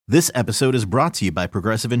This episode is brought to you by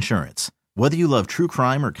Progressive Insurance. Whether you love true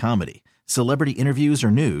crime or comedy, celebrity interviews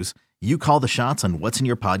or news, you call the shots on what's in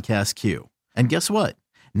your podcast queue. And guess what?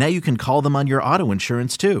 Now you can call them on your auto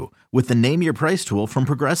insurance too with the Name Your Price tool from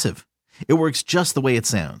Progressive. It works just the way it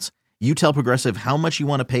sounds. You tell Progressive how much you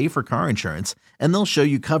want to pay for car insurance, and they'll show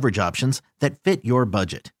you coverage options that fit your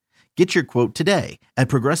budget. Get your quote today at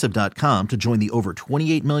Progressive.com to join the over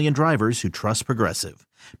 28 million drivers who trust Progressive.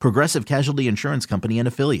 Progressive Casualty Insurance Company and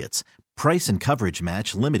Affiliates. Price and coverage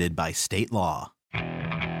match limited by state law.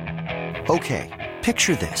 Okay,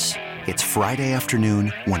 picture this. It's Friday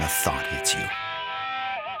afternoon when a thought hits you.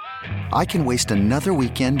 I can waste another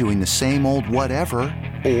weekend doing the same old whatever,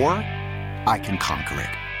 or I can conquer it.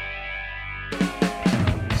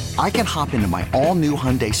 I can hop into my all-new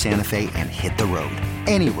Hyundai Santa Fe and hit the road.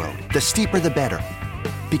 Any road. The steeper, the better.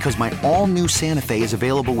 Because my all-new Santa Fe is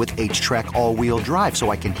available with H-Track all-wheel drive,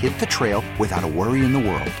 so I can hit the trail without a worry in the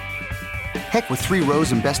world. Heck, with 3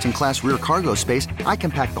 rows and best-in-class rear cargo space, I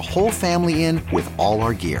can pack the whole family in with all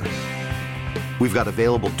our gear. We've got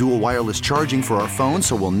available dual wireless charging for our phones,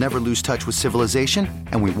 so we'll never lose touch with civilization,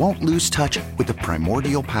 and we won't lose touch with the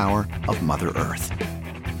primordial power of Mother Earth.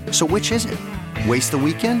 So which is it? Waste the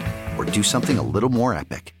weekend or do something a little more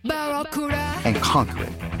epic? And conquer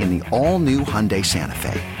it in the all-new Hyundai Santa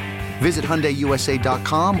Fe. Visit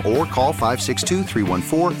HyundaiUSA.com or call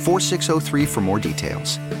 562-314-4603 for more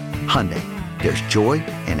details. Hyundai, there's joy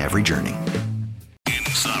in every journey.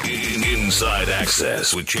 Inside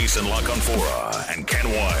Access with Jason LaConfora and Ken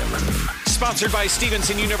Wyman. Sponsored by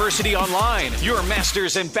Stevenson University Online. Your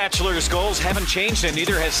master's and bachelor's goals haven't changed, and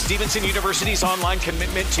neither has Stevenson University's online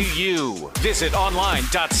commitment to you. Visit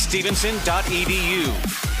online.stevenson.edu.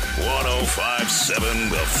 105.7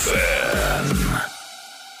 The Fan.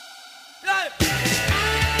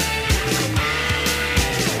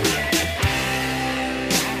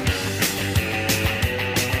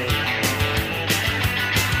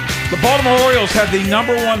 The Baltimore Orioles have the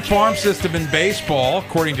number 1 farm system in baseball,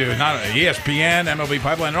 according to not ESPN, MLB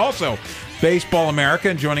Pipeline, and also Baseball America.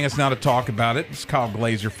 And joining us now to talk about it is Kyle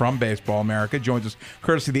Glaser from Baseball America. Joins us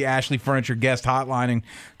courtesy of the Ashley Furniture guest hotline. And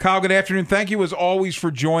Kyle, good afternoon. Thank you as always for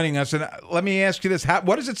joining us. And let me ask you this.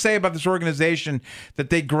 What does it say about this organization that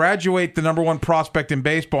they graduate the number 1 prospect in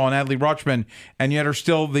baseball in Adley Rutschman and yet are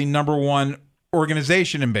still the number 1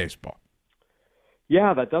 organization in baseball?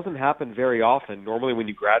 Yeah, that doesn't happen very often. Normally when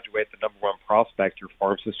you graduate the number 1 prospect, your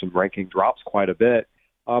farm system ranking drops quite a bit.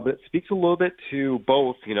 But it speaks a little bit to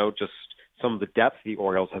both, just some of the depth the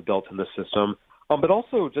Orioles have built in the system, but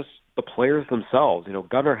also just the players themselves.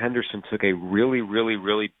 Gunnar Henderson took a really, really,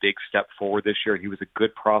 really big step forward this year. He was a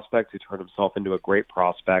good prospect who turned himself into a great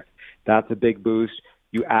prospect. That's a big boost.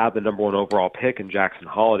 You add the number 1 overall pick in Jackson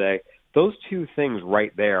Holliday. Those 2 things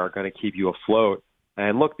right there are going to keep you afloat.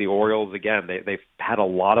 And look, the Orioles, again, they've had a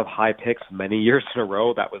lot of high picks many years in a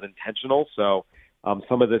row. That was intentional. So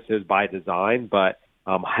some of this is by design. But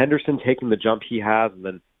Henderson taking the jump he has and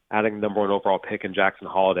then adding the number 1 overall pick in Jackson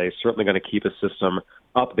Holliday is certainly going to keep a system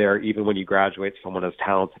up there, even when you graduate someone as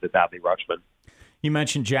talented as Adley Rutschman. You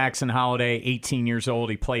mentioned Jackson Holliday, 18 years old.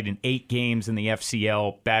 He played in 8 games in the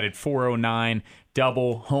FCL, batted .409,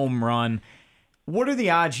 double, home run. What are the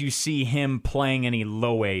odds you see him playing any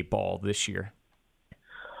low-A ball this year?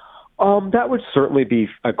 That would certainly be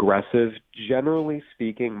aggressive. Generally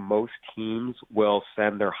speaking, most teams will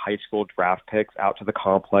send their high school draft picks out to the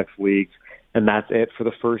complex leagues, and that's it for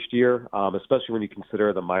the first year, especially when you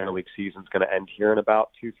consider the minor league season is going to end here in about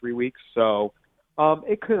 2-3 weeks. So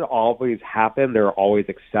it could always happen. There are always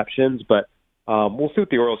exceptions, but we'll see what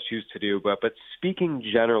the Orioles choose to do. But speaking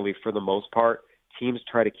generally, for the most part, teams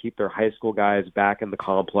try to keep their high school guys back in the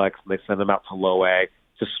complex, and they send them out to low A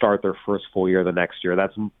to start their first full year the next year.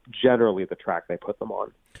 That's generally the track they put them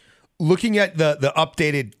on. Looking at the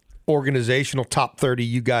updated organizational top 30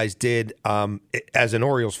 you guys did, as an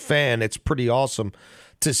Orioles fan, it's pretty awesome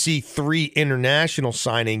to see 3 international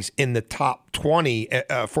signings in the top 20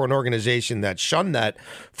 for an organization that shunned that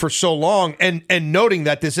for so long. And noting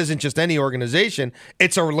that this isn't just any organization,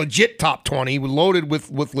 it's a legit top 20 loaded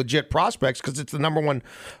with legit prospects because it's the number 1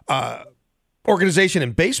 organization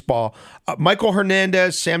in baseball. Michael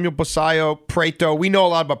Hernandez, Samuel Basallo, Preto. We know a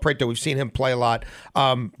lot about Preto. We've seen him play a lot.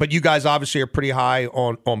 But you guys obviously are pretty high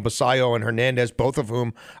on Basallo and Hernandez, both of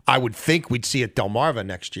whom I would think we'd see at Delmarva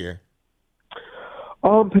next year.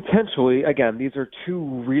 Potentially. Again, these are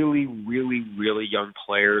 2 really, really, really young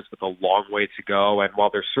players with a long way to go. And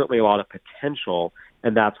while there's certainly a lot of potential,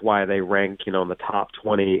 and that's why they rank, in the top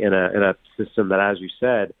 20 in a system that, as you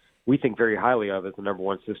said, we think very highly of as the number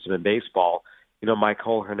 1 system in baseball.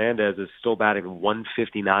 Michael Hernandez is still batting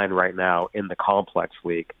 159 right now in the complex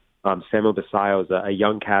league. Samuel Basayo is a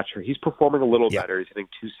young catcher. He's performing a little Yeah. better. He's hitting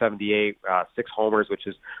 278, 6 homers, which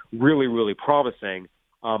is really, really promising.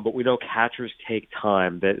 But we know catchers take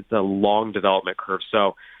time. That it's a long development curve.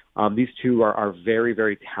 So these two are very,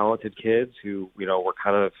 very talented kids who, were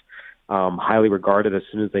kind of highly regarded as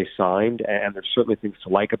soon as they signed, and there's certainly things to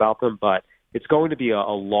like about them, but it's going to be a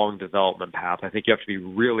long development path. I think you have to be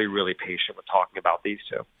really, really patient with talking about these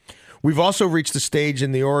two. We've also reached a stage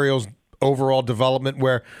in the Orioles' overall development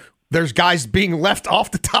where there's guys being left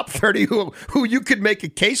off the top 30 who you could make a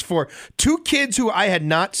case for. Two kids who I had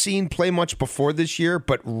not seen play much before this year,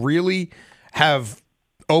 but really have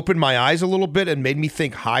opened my eyes a little bit and made me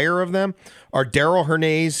think higher of them are Darell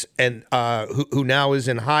Hernaiz, and who now is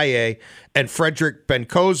in High A, and Frederick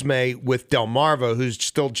Bencosme with Delmarva, who's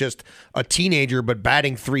still just a teenager but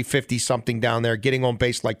batting 350 something down there, getting on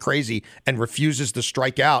base like crazy and refuses to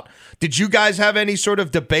strike out. Did you guys have any sort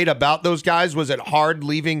of debate about those guys? Was it hard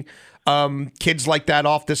leaving kids like that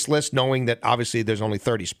off this list, knowing that obviously there's only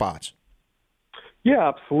 30 spots? Yeah,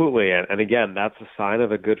 absolutely. And again, that's a sign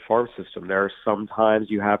of a good farm system. There are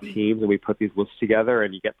sometimes you have teams and we put these lists together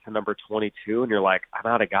and you get to number 22 and you're like, I'm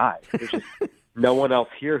out of guys. There's just no one else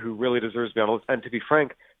here who really deserves to be on the list. And to be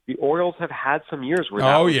frank, the Orioles have had some years where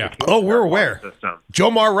that was the case we're aware.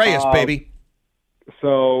 Jomar Reyes, baby.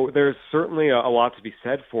 So there's certainly a lot to be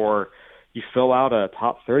said for you fill out a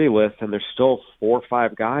top 30 list and there's still 4 or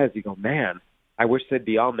 5 guys. You go, man, I wish they'd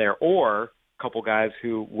be on there. Or couple guys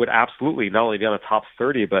who would absolutely not only be on the top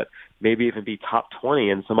 30, but maybe even be top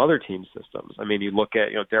 20 in some other team systems. I mean, you look at,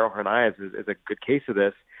 Darell Hernaiz is a good case of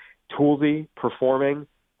this. Toolsy performing.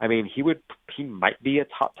 I mean, he might be a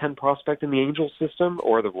top 10 prospect in the Angels system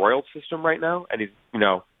or the Royals system right now. And he's,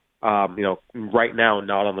 right now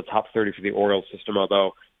not on the top 30 for the Orioles system,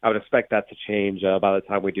 although I would expect that to change by the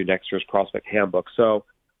time we do next year's prospect handbook. So,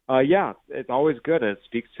 yeah, it's always good, and it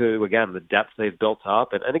speaks to, again, the depth they've built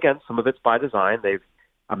up. And again, some of it's by design. They've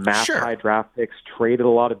amassed high draft picks, traded a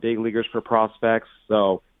lot of big leaguers for prospects.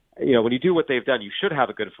 So, when you do what they've done, you should have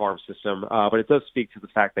a good farm system, but it does speak to the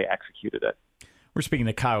fact they executed it. We're speaking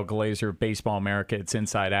to Kyle Glaser of Baseball America. It's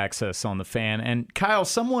Inside Access on the Fan. And Kyle,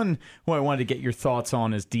 someone who I wanted to get your thoughts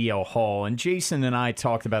on is DL Hall. And Jason and I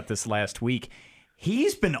talked about this last week.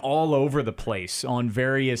 He's been all over the place on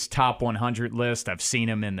various top 100 lists. I've seen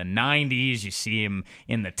him in the 90s. You see him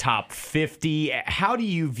in the top 50. How do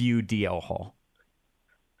you view DL Hall?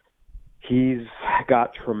 He's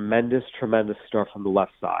got tremendous, tremendous stuff on the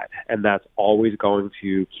left side, and that's always going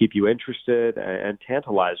to keep you interested and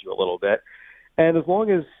tantalize you a little bit. And as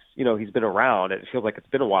long as, he's been around, it feels like it's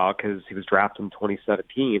been a while because he was drafted in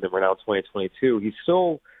 2017 and we're now in 2022. He's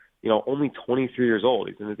still only 23 years old.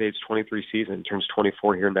 He's in his age 23 season. He turns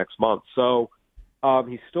 24 here next month. So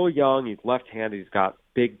he's still young. He's left-handed. He's got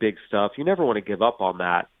big, big stuff. You never want to give up on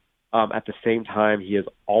that. At the same time, he has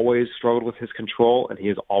always struggled with his control, and he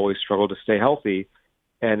has always struggled to stay healthy.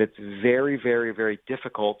 And it's very, very, very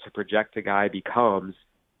difficult to project a guy becomes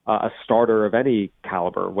a starter of any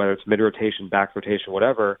caliber, whether it's mid-rotation, back rotation,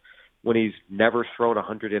 whatever, when he's never thrown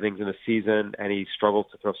 100 innings in a season and he struggles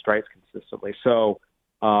to throw strikes consistently. So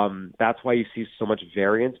that's why you see so much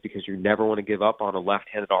variance, because you never want to give up on a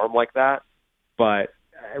left-handed arm like that. But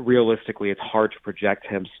realistically, it's hard to project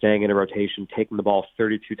him staying in a rotation, taking the ball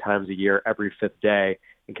 32 times a year, every 5th day,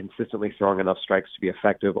 and consistently throwing enough strikes to be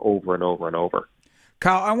effective over and over and over.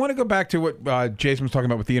 Kyle, I want to go back to what Jason was talking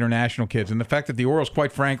about with the international kids and the fact that the Orioles,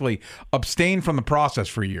 quite frankly, abstained from the process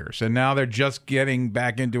for years, and now they're just getting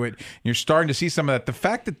back into it. You're starting to see some of that. The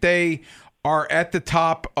fact that they are at the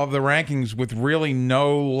top of the rankings with really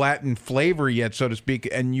no Latin flavor yet, so to speak,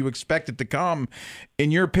 and you expect it to come. In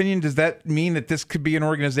your opinion, does that mean that this could be an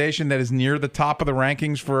organization that is near the top of the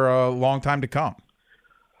rankings for a long time to come?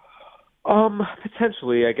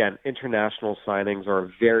 Potentially. Again, international signings are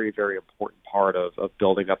a very, very important part of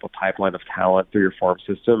building up a pipeline of talent through your farm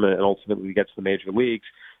system and ultimately get to the major leagues.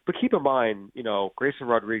 But keep in mind, Grayson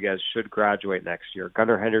Rodriguez should graduate next year.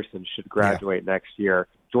 Gunnar Henderson should graduate next year.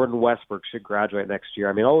 Jordan Westbrook should graduate next year.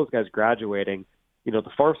 I mean, all those guys graduating, the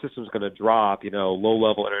farm system's going to drop.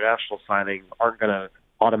 Low-level international signings aren't going to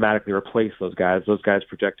automatically replace those guys. Those guys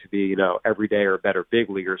project to be, everyday or better big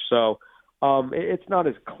leaguers. So it's not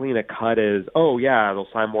as clean a cut as, they'll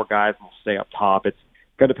sign more guys and they'll stay up top. It's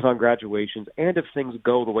going to depend on graduations. And if things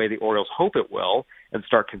go the way the Orioles hope it will and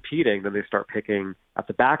start competing, then they start picking at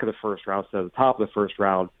the back of the first round instead of the top of the first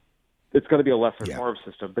round. It's going to be a lesser farm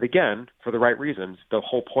system. But again, for the right reasons, the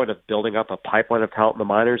whole point of building up a pipeline of talent in the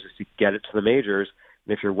minors is to get it to the majors.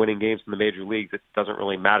 And if you're winning games in the major leagues, it doesn't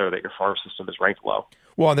really matter that your farm system is ranked low.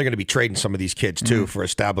 Well, and they're going to be trading some of these kids, too, for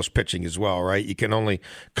established pitching as well, right? You can only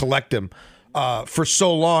collect them for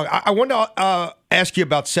so long. I want to ask you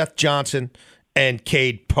about Seth Johnson and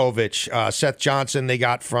Cade Povich. Seth Johnson they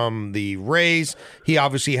got from the Rays. He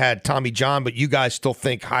obviously had Tommy John, but you guys still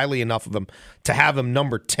think highly enough of him to have him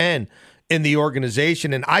number 10 in the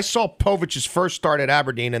organization. And I saw Povich's first start at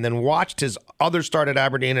Aberdeen and then watched his other start at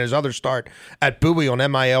Aberdeen and his other start at Bowie on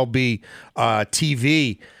MILB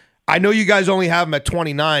TV. I know you guys only have him at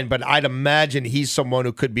 29, but I'd imagine he's someone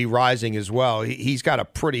who could be rising as well. He's got a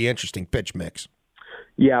pretty interesting pitch mix.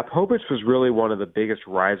 Yeah, Povich was really one of the biggest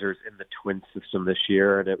risers in the Twins system this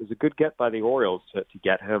year, and it was a good get by the Orioles to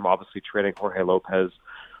get him. Obviously, trading Jorge Lopez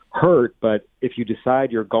hurt, but if you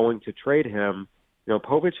decide you're going to trade him,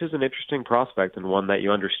 Povich is an interesting prospect and one that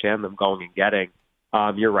you understand them going and getting.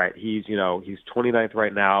 You're right. He's 29th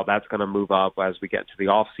right now. That's going to move up as we get to the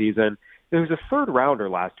off season. He was a third rounder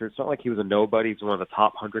last year. It's not like he was a nobody. He was one of the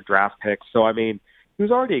top 100 draft picks. So, I mean, he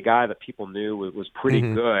was already a guy that people knew was pretty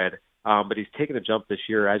good. But he's taken a jump this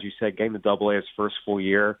year, as you said, getting to Double-A his first full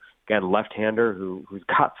year. Again, left-hander who's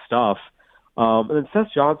got stuff. And then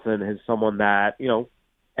Seth Johnson is someone that,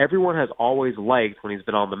 everyone has always liked when he's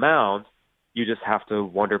been on the mound. You just have to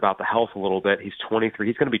wonder about the health a little bit. He's 23.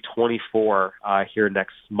 He's going to be 24 here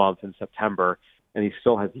next month in September, and he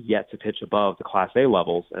still has yet to pitch above the Class A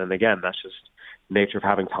levels. And again, that's just the nature of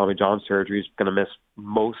having Tommy John surgery. He's going to miss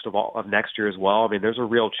most of next year as well. I mean, there's a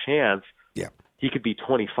real chance he could be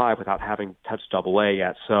 25 without having touched Double-A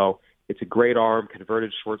yet. So it's a great arm,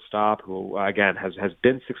 converted shortstop who, again, has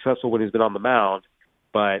been successful when he's been on the mound,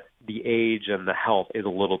 but the age and the health is a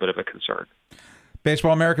little bit of a concern.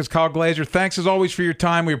 Baseball America's Kyle Glaser, thanks as always for your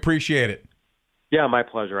time. We appreciate it. Yeah, my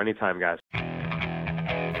pleasure. Anytime, guys.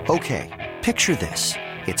 Okay, picture this.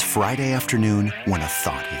 It's Friday afternoon when a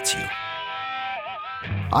thought hits you.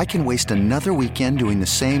 I can waste another weekend doing the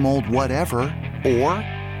same old whatever, or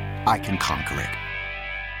I can conquer it.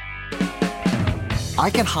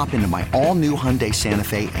 I can hop into my all-new Hyundai Santa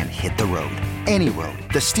Fe and hit the road. Any road.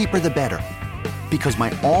 The steeper, the better. Because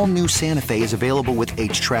my all-new Santa Fe is available with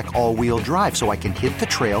H-Track all-wheel drive, so I can hit the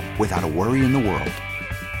trail without a worry in the world.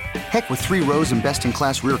 Heck, with 3 rows and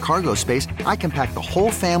best-in-class rear cargo space, I can pack the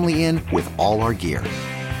whole family in with all our gear.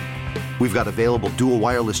 We've got available dual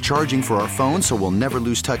wireless charging for our phones, so we'll never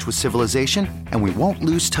lose touch with civilization, and we won't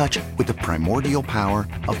lose touch with the primordial power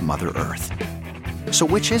of Mother Earth. So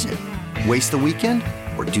which is it? Waste the weekend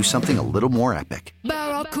or do something a little more epic?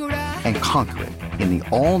 And conquer it in the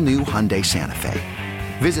all-new Hyundai Santa Fe.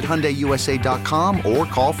 Visit HyundaiUSA.com or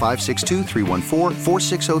call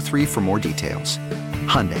 562-314-4603 for more details.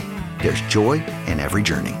 Hyundai, there's joy in every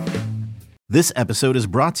journey. This episode is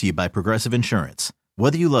brought to you by Progressive Insurance.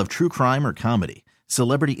 Whether you love true crime or comedy,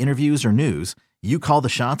 celebrity interviews or news, you call the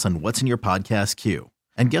shots on what's in your podcast queue.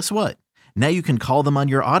 And guess what? Now you can call them on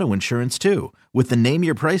your auto insurance too with the Name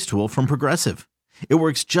Your Price tool from Progressive. It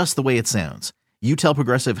works just the way it sounds. You tell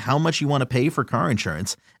Progressive how much you want to pay for car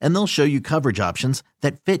insurance, and they'll show you coverage options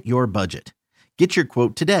that fit your budget. Get your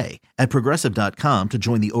quote today at Progressive.com to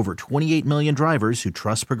join the over 28 million drivers who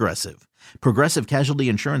trust Progressive. Progressive Casualty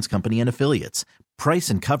Insurance Company and Affiliates. Price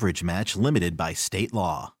and coverage match limited by state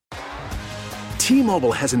law.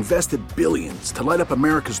 T-Mobile has invested billions to light up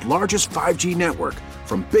America's largest 5G network,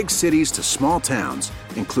 from big cities to small towns,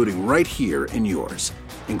 including right here in yours.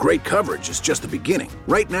 And great coverage is just the beginning.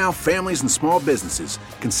 Right now, families and small businesses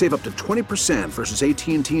can save up to 20% versus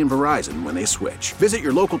AT&T and Verizon when they switch. Visit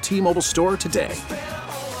your local T-Mobile store today.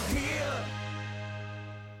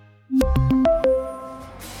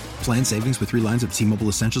 Plan savings with 3 lines of T-Mobile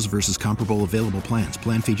Essentials versus comparable available plans.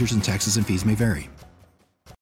 Plan features and taxes and fees may vary.